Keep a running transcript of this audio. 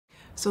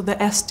So the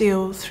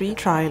SDO3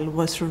 trial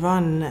was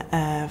run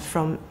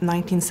from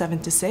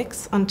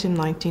 1976 until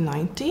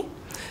 1990.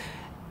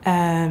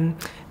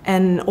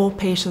 And all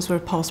patients were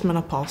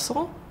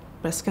postmenopausal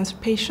breast cancer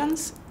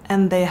patients,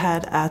 and they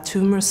had a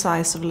tumor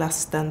size of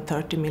less than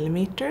 30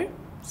 millimeters.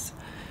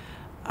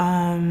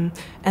 And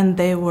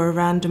they were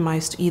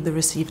randomized to either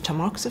receive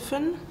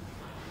tamoxifen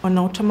or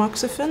no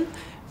tamoxifen,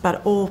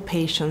 but all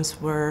patients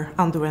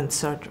underwent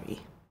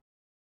surgery.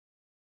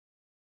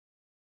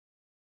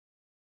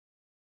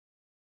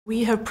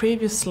 We have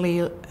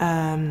previously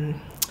done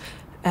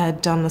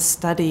a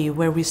study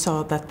where we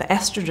saw that the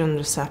estrogen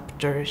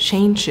receptor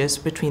changes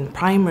between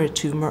primary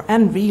tumor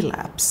and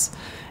relapse.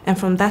 And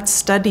from that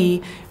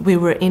study, we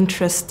were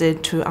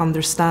interested to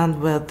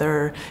understand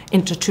whether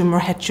intra-tumour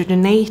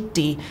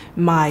heterogeneity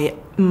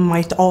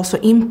might also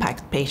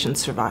impact patient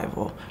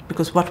survival.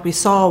 Because what we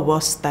saw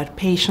was that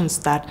patients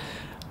that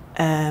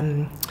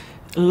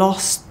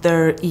lost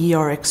their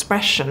ER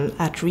expression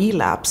at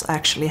relapse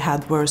actually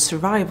had worse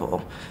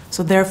survival.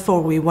 So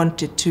therefore, we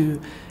wanted to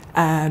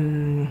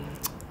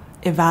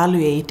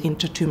evaluate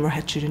intra-tumour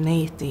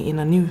heterogeneity in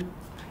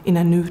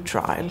a new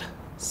trial.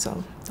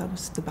 So that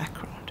was the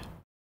background.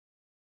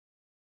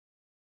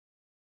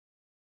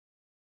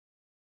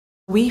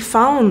 We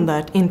found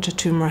that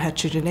intra-tumour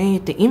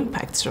heterogeneity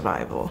impacts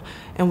survival,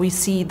 and we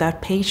see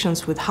that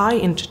patients with high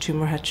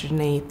intra-tumour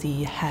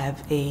heterogeneity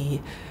have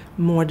a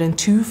more than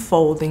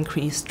twofold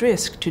increased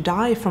risk to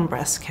die from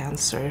breast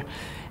cancer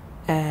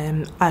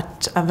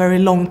at a very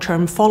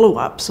long-term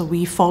follow-up. So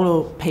we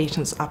follow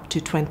patients up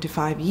to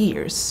 25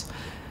 years,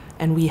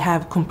 and we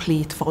have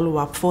complete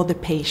follow-up for the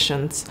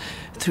patients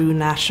through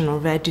national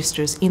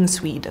registers in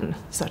Sweden,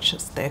 such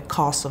as the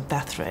cause of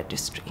death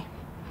registry.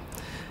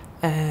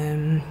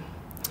 And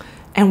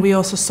we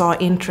also saw,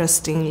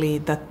 interestingly,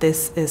 that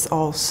this is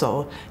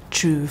also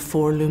true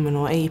for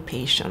luminal A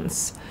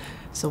patients.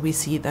 So we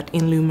see that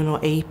in luminal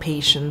A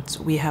patients,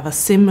 we have a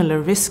similar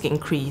risk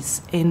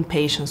increase in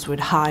patients with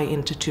high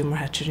intra-tumour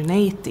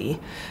heterogeneity.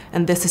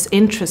 And this is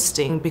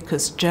interesting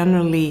because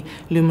generally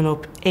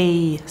luminal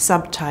A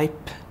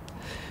subtype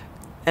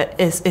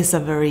is a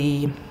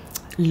very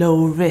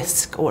low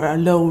risk or a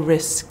low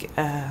risk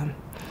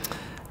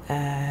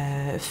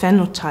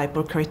phenotype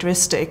or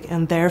characteristic,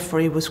 and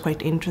therefore it was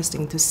quite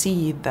interesting to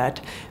see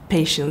that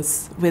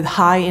patients with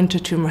high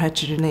intra-tumour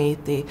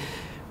heterogeneity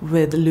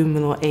with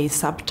luminal A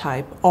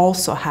subtype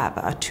also have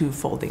a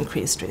twofold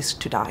increased risk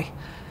to die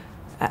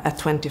at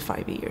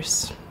 25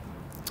 years.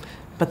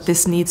 But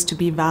this needs to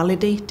be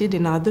validated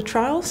in other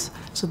trials,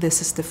 so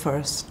this is the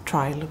first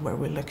trial where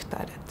we looked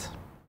at it.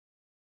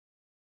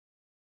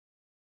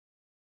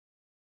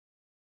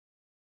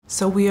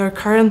 So we are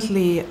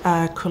currently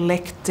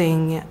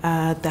collecting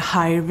the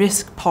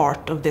high-risk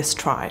part of this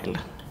trial,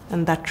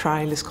 and that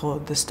trial is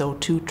called the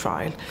SDO2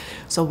 trial.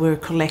 So we're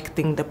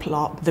collecting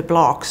the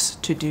blocks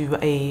to do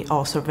a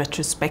also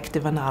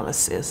retrospective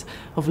analysis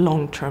of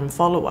long-term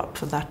follow-up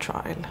for that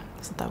trial.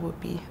 So that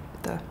would be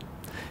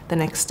the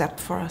next step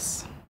for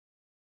us.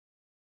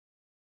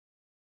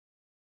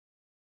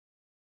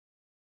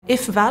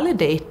 If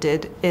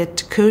validated,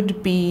 it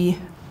could be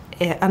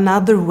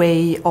another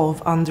way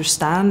of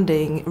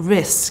understanding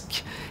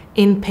risk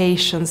in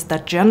patients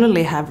that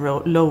generally have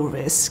low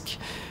risk.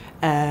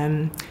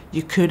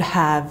 You could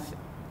have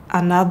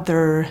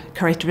another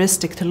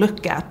characteristic to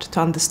look at to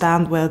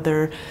understand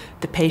whether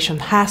the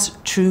patient has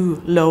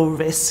true low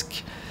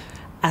risk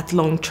at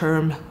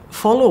long-term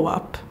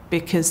follow-up,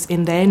 because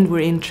in the end we're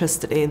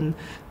interested in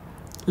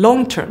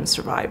long-term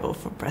survival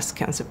for breast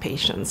cancer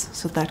patients.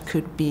 So that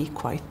could be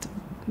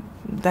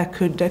that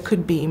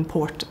could be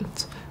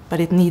important. But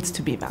it needs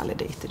to be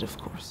validated, of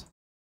course.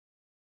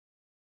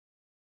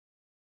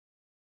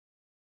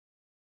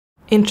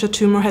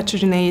 Intra-tumour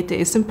heterogeneity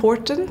is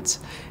important.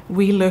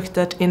 We looked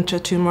at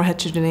intra-tumour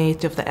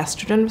heterogeneity of the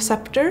estrogen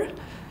receptor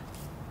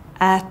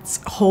at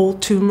whole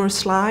tumor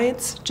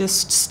slides,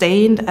 just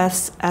stained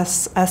as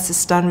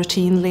is done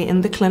routinely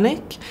in the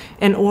clinic,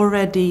 and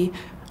already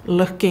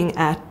looking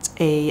at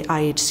a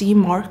IHC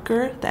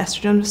marker, the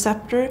estrogen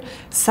receptor,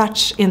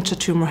 such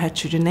intra-tumour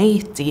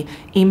heterogeneity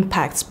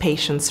impacts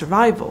patient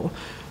survival.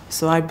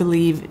 So I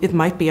believe it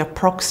might be a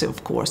proxy,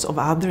 of course, of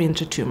other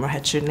intra-tumour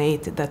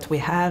heterogeneity that we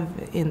have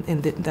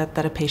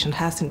that a patient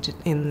has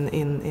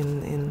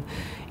in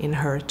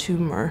her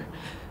tumor.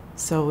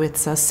 So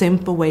it's a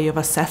simple way of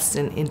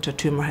assessing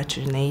intra-tumour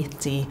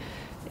heterogeneity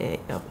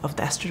of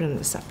the estrogen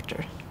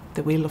receptor.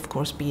 There will, of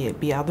course,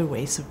 be other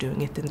ways of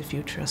doing it in the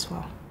future as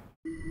well.